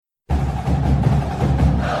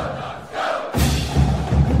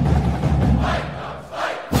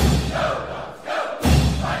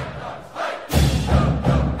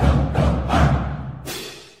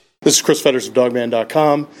This is Chris Fetters of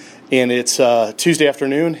Dogman.com, and it's Tuesday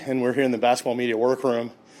afternoon, and we're here in the basketball media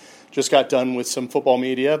workroom. Just got done with some football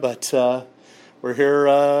media, but we're here,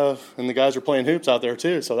 and the guys are playing hoops out there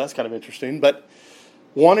too, so that's kind of interesting. But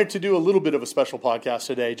wanted to do a little bit of a special podcast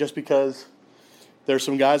today just because there's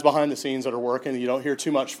some guys behind the scenes that are working that you don't hear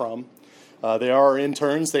too much from. They are our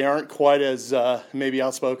interns. They aren't quite as maybe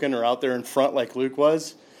outspoken or out there in front like Luke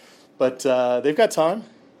was, but they've got time.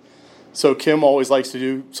 So Kim always likes to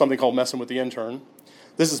do something called messing with the intern.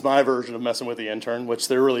 This is my version of messing with the intern, which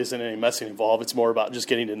there really isn't any messing involved. It's more about just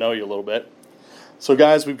getting to know you a little bit. So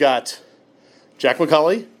guys, we've got Jack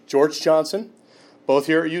McCauley, George Johnson, both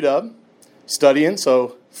here at UW, studying.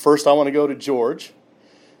 So first I want to go to George.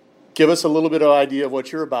 Give us a little bit of idea of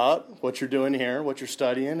what you're about, what you're doing here, what you're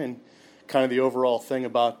studying, and kind of the overall thing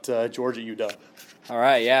about George at UW. All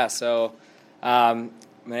right, yeah. So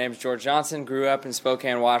my name is George Johnson, grew up in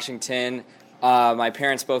Spokane, Washington. My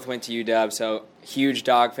parents both went to UW, so huge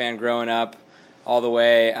dog fan growing up all the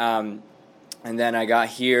way. And then I got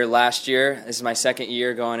here last year. This is my second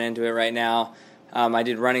year going into it right now. I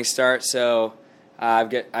did running start, so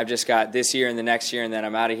I've just got this year and the next year, and then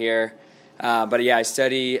I'm out of here. But yeah, I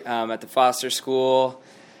study at the Foster School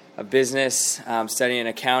of Business, studying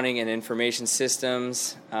accounting and information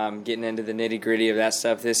systems, getting into the nitty-gritty of that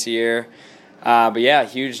stuff this year. But yeah,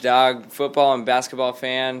 huge dog football and basketball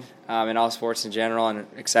fan, and all sports in general, and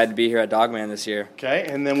excited to be here at Dogman this year. Okay,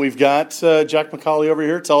 and then we've got Jack McCauley over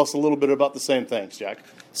here. Tell us a little bit about the same things, Jack.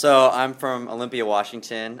 So I'm from Olympia,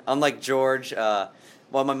 Washington. Unlike George, my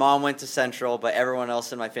mom went to Central, but everyone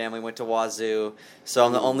else in my family went to Wazoo. So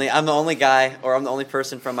I'm the only guy, or I'm the only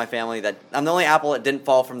person from my family I'm the only apple that didn't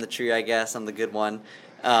fall from the tree, I guess. I'm the good one.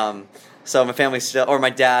 So my family still, or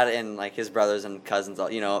my dad and like his brothers and cousins,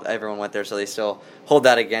 everyone went there, so they still hold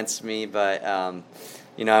that against me. But I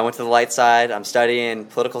went to the light side. I'm studying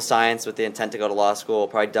political science with the intent to go to law school,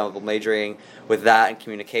 probably double majoring with that and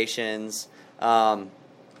communications. And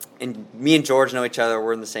me and George know each other.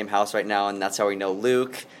 We're in the same house right now, and that's how we know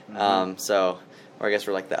Luke. Or I guess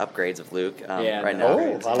we're like the upgrades of Luke right now.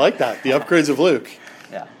 Oh, I like that. The upgrades of Luke.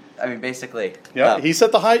 Yeah, I mean basically. Yeah, he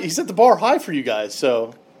set the bar high for you guys.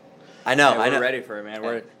 So I know. We're ready for it, man.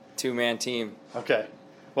 We're a two-man team. Okay.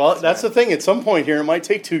 Well, that's the thing. At some point here, it might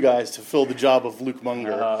take two guys to fill the job of Luke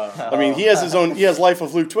Munger. I mean, he has Life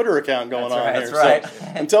of Luke Twitter account going on here. That's right. So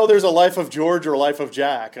until there's a Life of George or a Life of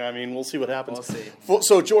Jack, I mean, we'll see what happens. We'll see.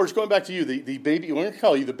 So, George, going back to you, the baby, we're going to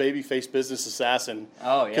call you the baby-faced business assassin.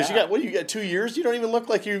 Oh, yeah. Because you got 2 years? You don't even look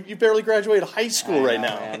like you barely graduated high school right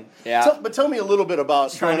now. Man. Yeah. But tell me a little bit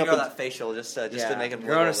about trying to grow that facial just to make it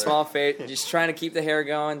growing a small face, just trying to keep the hair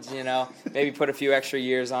going, maybe put a few extra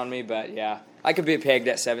years on me, but yeah. I could be pegged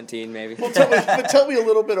at 17, maybe. Well, tell me a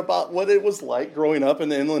little bit about what it was like growing up in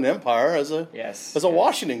the Inland Empire as a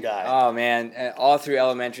Washington guy. Oh, man. All through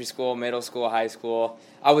elementary school, middle school, high school,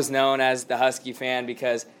 I was known as the Husky fan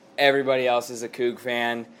because everybody else is a Coug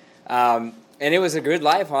fan. And it was a good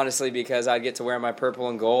life, honestly, because I'd get to wear my purple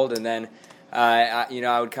and gold, and then,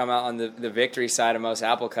 I would come out on the victory side of most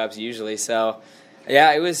Apple Cups usually. So,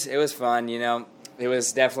 yeah, it was fun, It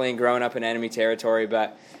was definitely growing up in enemy territory,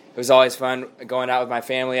 but it was always fun going out with my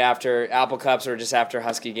family after Apple Cups or just after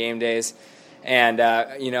Husky game days and,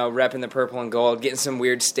 repping the purple and gold, getting some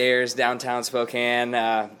weird stares downtown Spokane.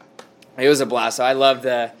 It was a blast. So I love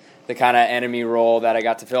the kind of enemy role that I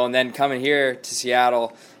got to fill. And then coming here to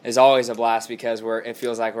Seattle is always a blast because it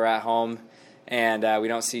feels like we're at home and we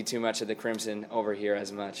don't see too much of the Crimson over here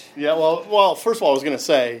as much. Yeah, well, first of all, I was going to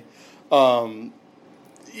say,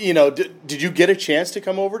 did you get a chance to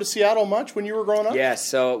come over to Seattle much when you were growing up? Yes,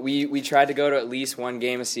 so we tried to go to at least one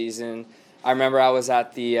game a season. I remember I was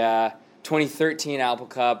at the 2013 Apple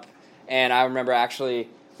Cup, and I remember actually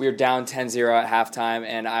we were down 10-0 at halftime,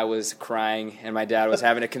 and I was crying, and my dad was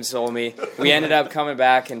having to console me. We ended up coming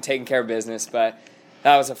back and taking care of business, but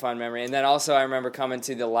that was a fun memory. And then also I remember coming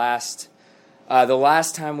to the last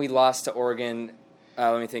time we lost to Oregon.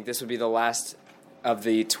 Let me think. This would be the last of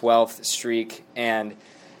the 12th streak, and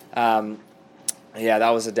that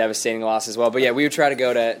was a devastating loss as well. But yeah, we would try to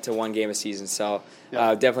go to one game a season, so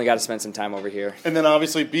definitely got to spend some time over here. And then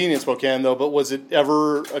obviously being in Spokane, though, but was it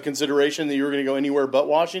ever a consideration that you were going to go anywhere but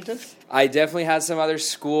Washington? I definitely had some other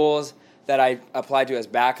schools that I applied to as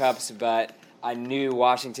backups, but I knew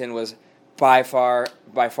Washington was by far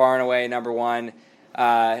and away number one.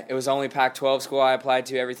 It was only Pac-12 school I applied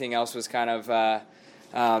to. Everything else was kind of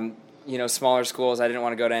smaller schools. I didn't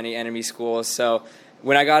want to go to any enemy schools, so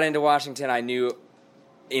when I got into Washington, I knew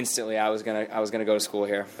instantly I was gonna go to school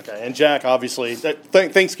here. Okay, and Jack, obviously,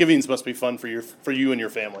 Thanksgivings must be fun for you and your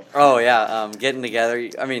family. Oh yeah, getting together.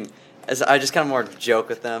 I mean, I just kind of more joke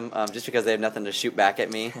with them, just because they have nothing to shoot back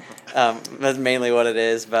at me. That's mainly what it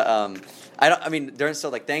is. But I mean, during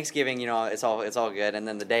still like Thanksgiving, it's all good, and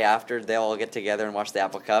then the day after, they all get together and watch the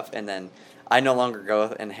Apple Cup, and then I no longer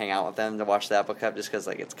go and hang out with them to watch the Apple Cup just because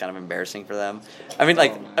like it's kind of embarrassing for them. I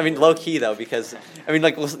mean, low key though, because I mean,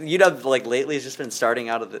 like UW like lately has just been starting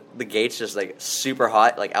out of the gates just like super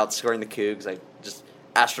hot, like outscoring the Cougs, like just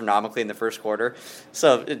astronomically in the first quarter.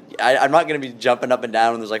 So I'm not going to be jumping up and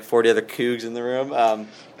down when there's like 40 other Cougs in the room.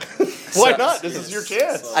 Why not? This is your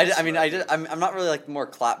chance. I'm not really like more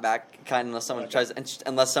clap back kind unless someone tries,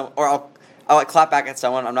 I'll like clap back at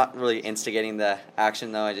someone. I'm not really instigating the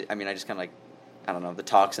action though. I just kind of like, I don't know, the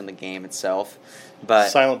talks in the game itself. But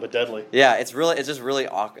silent but deadly. Yeah, it's just really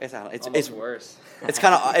awkward. It's worse. It's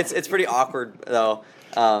kind of it's pretty awkward though.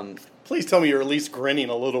 Please tell me you're at least grinning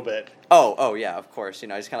a little bit. Oh yeah, of course. I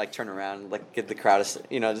just kind of like turn around, like give the crowd just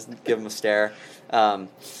give them a stare.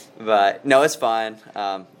 But no, it's fine.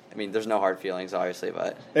 I mean, there's no hard feelings, obviously,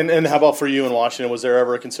 but. And how about for you in Washington? Was there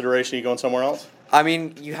ever a consideration you going somewhere else? I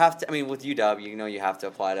mean, you have to. I mean, with UW, you have to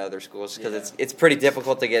apply to other schools because it's pretty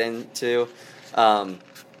difficult to get into.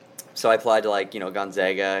 So I applied to like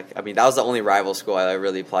Gonzaga. I mean, that was the only rival school I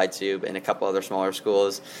really applied to, and a couple other smaller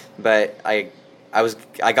schools. But I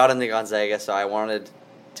got into Gonzaga, so I wanted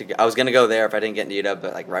to. I was gonna go there if I didn't get into UW,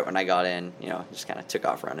 but like right when I got in, just kind of took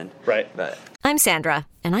off running. Right. But I'm Sandra,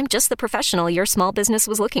 and I'm just the professional your small business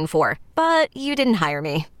was looking for. But you didn't hire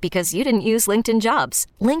me because you didn't use LinkedIn Jobs.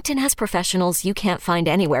 LinkedIn has professionals you can't find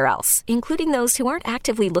anywhere else, including those who aren't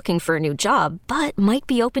actively looking for a new job but might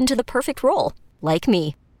be open to the perfect role, like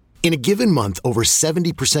me. In a given month, over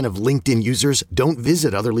 70% of LinkedIn users don't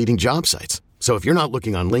visit other leading job sites. So if you're not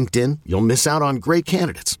looking on LinkedIn, you'll miss out on great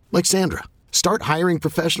candidates like Sandra. Start hiring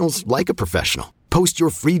professionals like a professional. Post your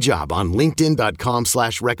free job on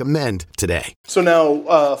linkedin.com/recommend today. So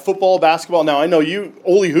now football, basketball. Now I know you,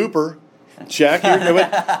 Ole Hooper, Jack.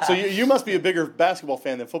 So you must be a bigger basketball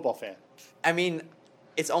fan than football fan. I mean,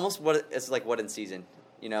 it's almost what in season,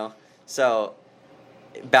 So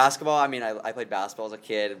basketball. I mean, I played basketball as a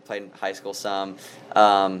kid. Played in high school some.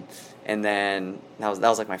 And then that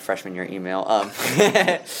was like my freshman year email.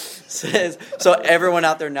 So everyone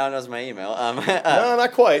out there now knows my email. No,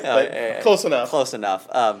 not quite, but close enough. Close enough.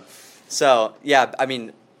 So yeah, I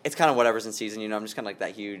mean, it's kind of whatever's in season. I'm just kind of like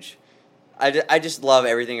that huge. I just love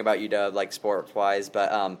everything about UW, like sports wise.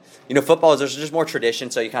 But football there's just more tradition,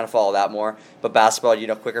 so you kind of follow that more. But basketball,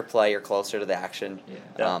 quicker play, you're closer to the action.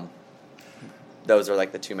 Yeah. Those are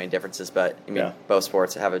like the two main differences, but I mean, both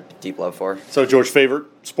sports I have a deep love for. So, George, favorite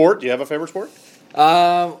sport? Do you have a favorite sport?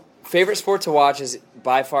 Favorite sport to watch is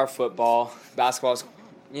by far football. Basketball is,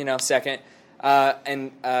 second.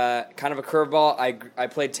 And kind of a curveball, I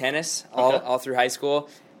played tennis all through high school,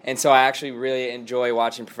 and so I actually really enjoy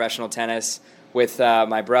watching professional tennis with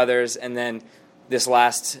my brothers. And then this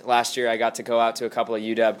last year, I got to go out to a couple of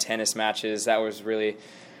UW tennis matches. That was really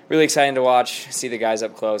exciting to watch, see the guys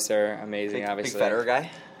up close. They're amazing, obviously. Big Federer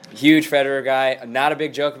guy? Huge Federer guy. I'm not a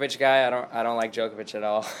big Djokovic guy. I don't like Djokovic at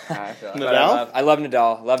all. Nadal? I love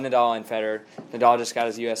Nadal. Love Nadal and Federer. Nadal just got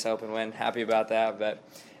his U.S. Open win. Happy about that. But,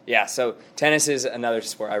 yeah, so tennis is another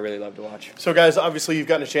sport I really love to watch. So, guys, obviously you've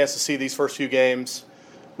gotten a chance to see these first few games.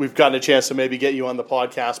 We've gotten a chance to maybe get you on the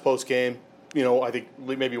podcast post-game, I think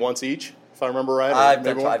maybe once each, if I remember right. I've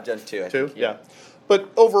done two. Two? Yeah. But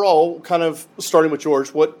overall, kind of starting with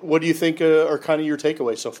George, what do you think are kind of your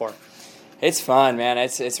takeaways so far? It's fun, man.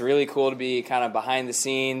 It's really cool to be kind of behind the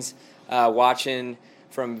scenes, watching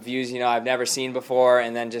from views I've never seen before,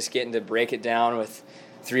 and then just getting to break it down with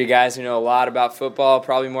three guys who know a lot about football,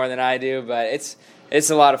 probably more than I do. But it's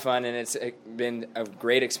a lot of fun, and it's been a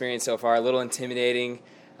great experience so far. A little intimidating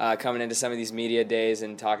coming into some of these media days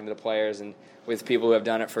and talking to the players and with people who have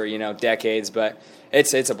done it for decades, but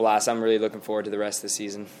it's a blast. I'm really looking forward to the rest of the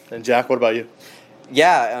season. And Jack, what about you?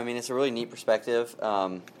 Yeah, I mean, it's a really neat perspective.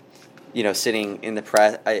 Sitting in the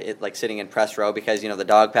press, sitting in press row because the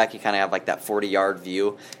dog pack, you kind of have like that 40-yard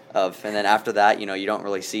view of, and then after that, you don't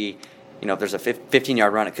really see. If there's a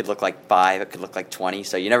 15-yard run, it could look like 5, it could look like 20,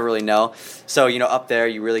 so you never really know. So, up there,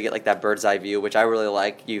 you really get like that bird's eye view, which I really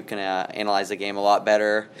like. You can analyze the game a lot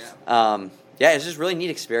better. Yeah. It's just really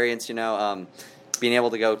neat experience, being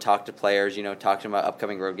able to go talk to players, talk to them about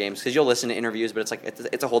upcoming road games, because you'll listen to interviews, but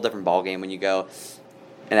it's a whole different ball game when you go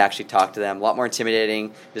and actually talk to them. A lot more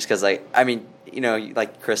intimidating, just because,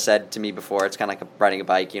 like Chris said to me before, it's kind of like riding a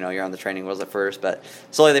bike. You're on the training wheels at first, but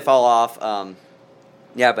slowly they fall off.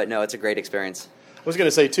 But no, it's a great experience. I was going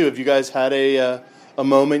to say, too, have you guys had a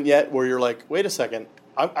moment yet where you're like, wait a second,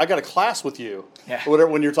 I got a class with you. Yeah.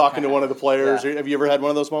 Whatever, when you're talking to one of the players. Yeah. Have you ever had one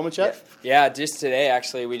of those moments yet? Yeah, just today,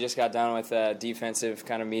 actually, we just got done with a defensive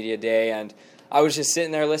kind of media day, and I was just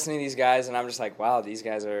sitting there listening to these guys, and I'm just like, wow, these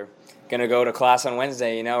guys are going to go to class on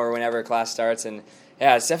Wednesday, or whenever class starts. And,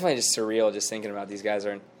 yeah, it's definitely just surreal just thinking about these guys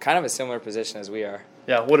are in kind of a similar position as we are.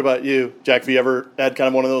 Yeah. What about you, Jack? Have you ever had kind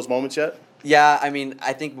of one of those moments yet? Yeah, I mean,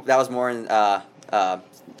 I think that was more in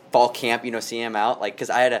fall camp, seeing him out. Like, because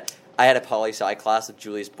I had a poli-sci class with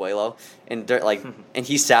Julius Buelo, and and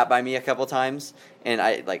he sat by me a couple times,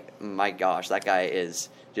 and my gosh, that guy is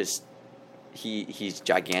just he's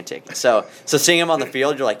gigantic. So seeing him on the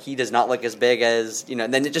field, you're like, he does not look as big as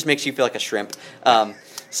and then it just makes you feel like a shrimp. No,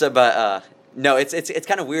 it's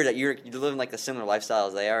kind of weird that you're living like the similar lifestyle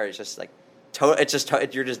as they are. It's just like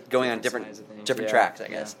you're just going on different tracks, I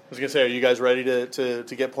guess. I was gonna say, are you guys ready to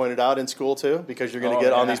get pointed out in school too? Because you're gonna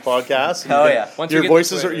get on these podcasts. Oh yeah, your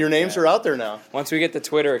voices your names are out there now. Once we get the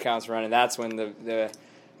Twitter accounts running, that's when the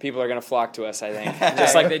people are gonna flock to us. I think,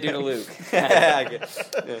 just like they do to Luke.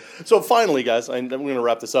 So finally, guys, I'm gonna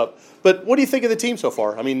wrap this up. But what do you think of the team so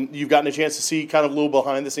far? I mean, you've gotten a chance to see kind of a little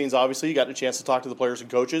behind the scenes. Obviously, you got a chance to talk to the players and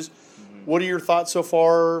coaches. What are your thoughts so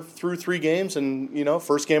far through 3 games and,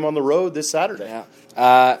 first game on the road this Saturday?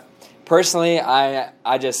 Yeah. Personally,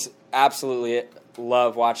 I just absolutely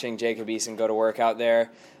love watching Jacob Eason go to work out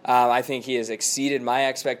there. I think he has exceeded my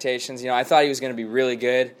expectations. I thought he was going to be really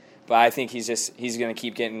good, but I think he's going to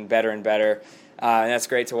keep getting better and better. And that's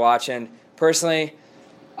great to watch. And personally,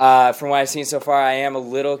 from what I've seen so far, I am a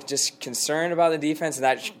little just concerned about the defense, and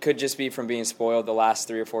that could just be from being spoiled the last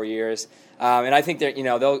 3 or 4 years. And I think they're,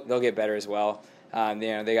 they'll get better as well.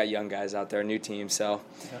 They got young guys out there, new team. So,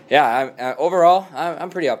 overall, I'm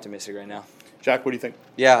pretty optimistic right now. Jack, what do you think?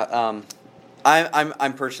 Yeah,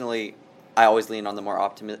 I'm personally, I always lean on the more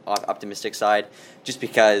optimistic side, just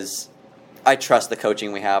because I trust the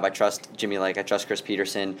coaching we have. I trust Jimmy Lake. I trust Chris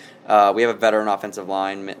Peterson. We have a veteran offensive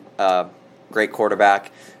line, great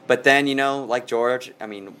quarterback. But then, like George, I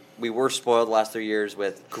mean, we were spoiled the last 3 years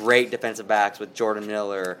with great defensive backs, with Jordan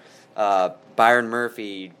Miller, Byron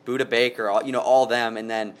Murphy, Budda Baker, all them. And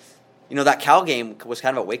then, that Cal game was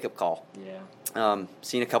kind of a wake-up call. Yeah.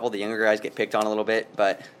 Seeing a couple of the younger guys get picked on a little bit,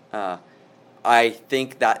 but I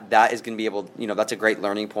think that is going to be able, that's a great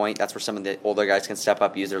learning point. That's where some of the older guys can step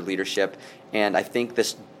up, use their leadership. And I think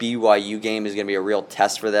this BYU game is going to be a real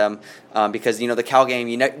test for them because, the Cal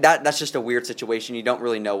game, that's just a weird situation. You don't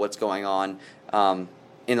really know what's going on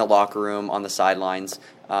in the locker room, on the sidelines,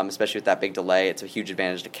 especially with that big delay. It's a huge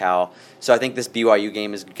advantage to Cal. So I think this BYU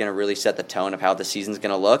game is going to really set the tone of how the season's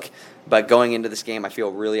going to look. But going into this game, I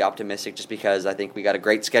feel really optimistic just because I think we got a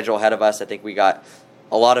great schedule ahead of us. I think we got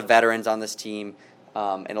a lot of veterans on this team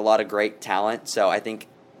and a lot of great talent. So I think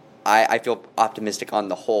I feel optimistic on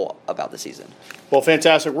the whole about the season. Well,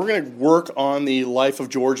 fantastic. We're going to work on the Life of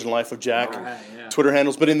George and Life of Jack Twitter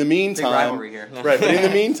handles. But in the meantime, big rivalry here. Right. But in the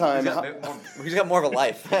meantime, who's got more of a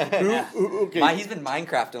life? Okay. He's been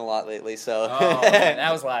Minecrafting a lot lately. So man,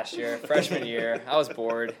 that was last year, freshman year. I was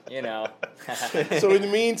bored, So in the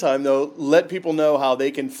meantime, though, let people know how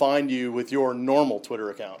they can find you with your normal Twitter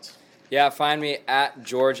accounts. Yeah, find me at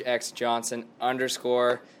GeorgeXJohnson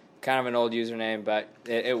 _ kind of an old username, but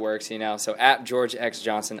it works, So at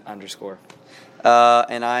GeorgeXJohnson _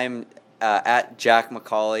 and I'm at Jack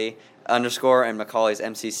McCauley _ and McCauley's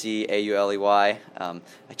MCCAULEY.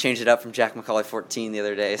 I changed it up from Jack McCauley 14 the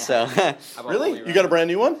other day. So Really? You got a brand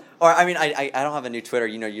new one? Or I mean, I don't have a new Twitter.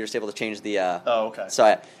 You're just able to change the. Oh, okay.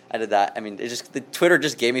 So I did that. I mean, the Twitter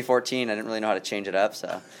just gave me 14. I didn't really know how to change it up.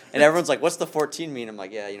 So, and everyone's like, "What's the 14 mean?" I'm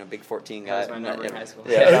like, "Yeah, big 14 guy." That was my number in high school.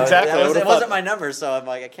 Yeah, exactly. It wasn't my number, so I'm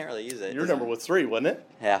like, I can't really use it. Your number was 3, wasn't it?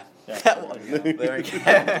 Yeah. There we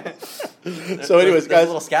go. So, anyways, guys, a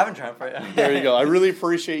little scavenger hunt for you. There you go. I really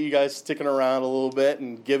appreciate you guys sticking around a little bit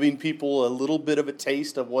and giving people a little bit of a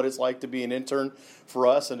taste of what it's like to be an intern for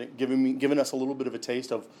us, and giving us a little bit of a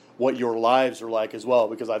taste of what your lives are like as well.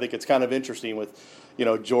 Because I think it's kind of interesting with,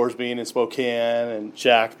 George being in Spokane and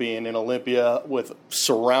Jack being in Olympia, with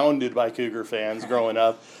surrounded by Cougar fans growing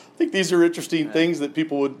up. I think these are interesting things that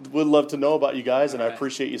people would love to know about you guys, and I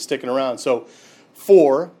appreciate you sticking around. So,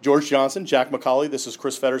 for George Johnson, Jack McCauley, this is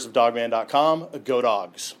Chris Fetters of Dogman.com. Go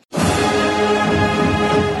Dogs.